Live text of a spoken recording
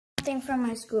Thing from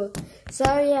my school.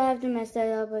 Sorry I have to mess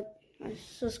that up, but I'll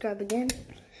subscribe again.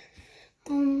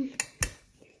 I'm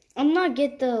not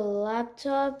get the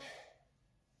laptop.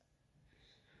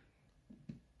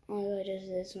 Oh, what is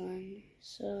this one?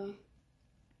 So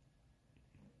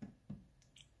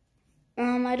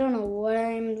I don't know what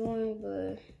I'm doing,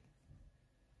 but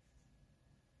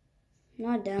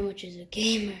not that much as a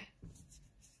gamer.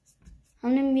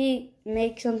 I'm gonna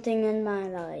make something in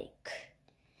my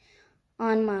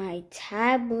on my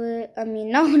tablet. I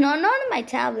mean, no, not on my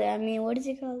tablet. I mean, what is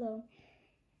it called though?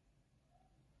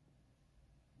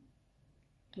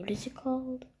 What is it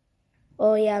called?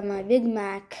 Oh yeah, my Big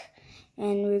Mac.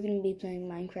 And we're gonna be playing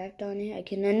Minecraft on it. I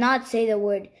cannot say the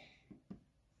word.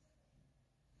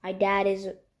 My dad is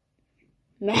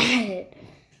mad.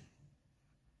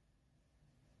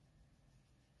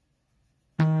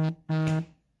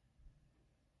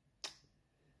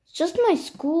 It's just my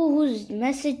school who's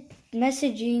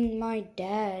messaging my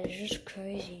dad. It's just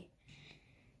crazy.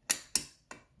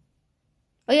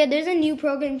 Oh yeah, there's a new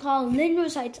program called Linear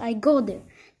Sites. I go there.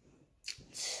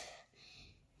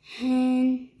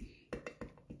 And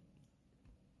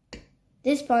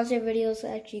this sponsored video is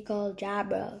actually called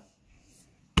Jabra.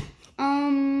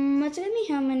 What's gonna be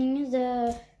happening is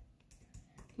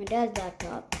my dad's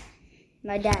laptop.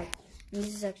 My dad. And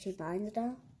this is actually mine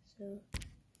now. So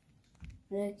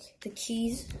the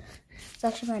keys. It's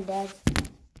actually my dad's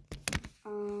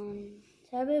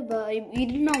tablet, but you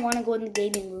did not want to go in the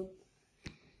gaming room.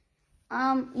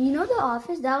 You know the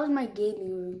office? That was my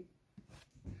gaming room.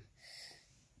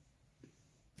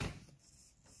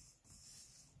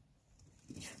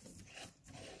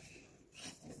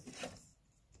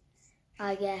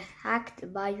 I get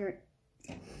hacked by your...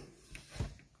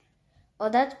 Oh,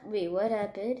 wait, what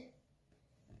happened?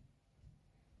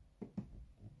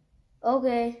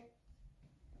 Okay.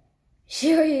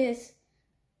 Serious.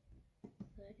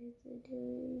 What is it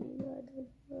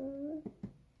doing?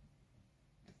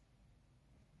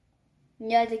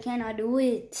 Yeah, they cannot do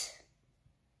it.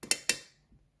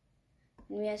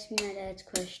 Let me ask my dad's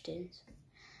questions.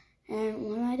 And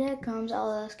when my dad comes,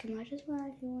 I'll ask him, I just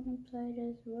want to play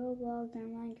this Roblox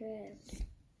and Minecraft.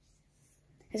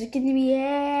 It's going to be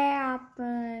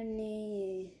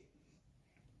happening.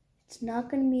 It's not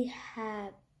going to be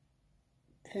happening.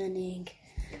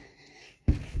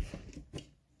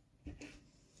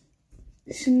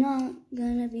 It's not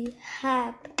going to be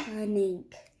happening.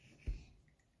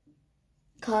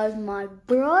 Because my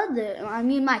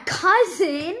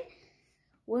cousin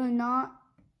will not.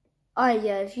 Oh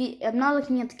yeah, I'm not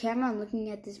looking at the camera, I'm looking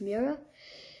at this mirror.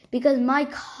 Because my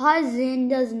cousin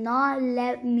does not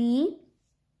let me.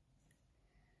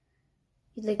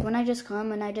 He's like, when I just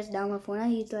come and I just download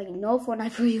Fortnite, he's like, no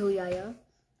Fortnite for you, Yahya.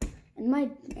 And my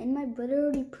brother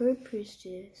already purchased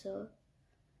it, so.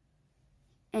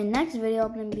 And next video,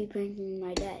 I'm gonna be pranking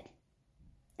my dad.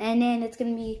 And then it's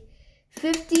gonna be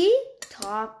 50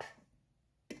 top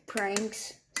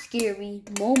pranks, scary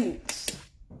moments.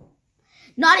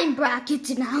 Not in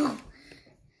brackets now.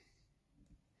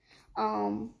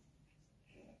 It's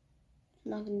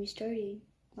not gonna be starting.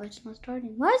 Why it's not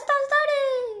starting? Why it's not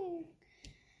starting?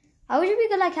 I wish we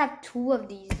could have 2 of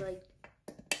these.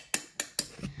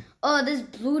 Oh, this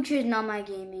blue tree is not my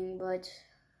gaming, but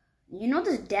you know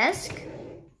this desk?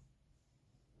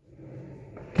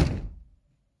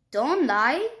 Don't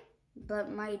lie, but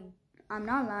I'm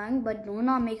not lying, but do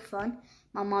not make fun.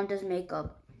 My mom does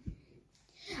makeup.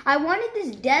 I wanted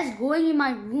this desk going in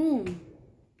my room,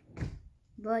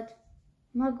 but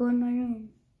I'm not going in my room.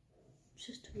 It's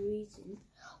just a reason.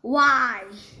 Why?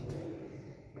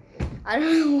 I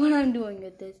don't know what I'm doing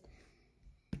with this.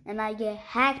 And I get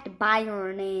hacked by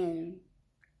your name.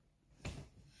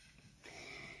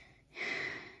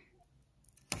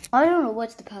 I don't know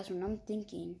what's the password. I'm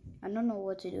thinking. I don't know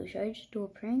what to do. Should I just do a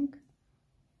prank?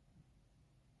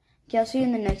 Okay, I'll see you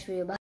in the next video. Bye.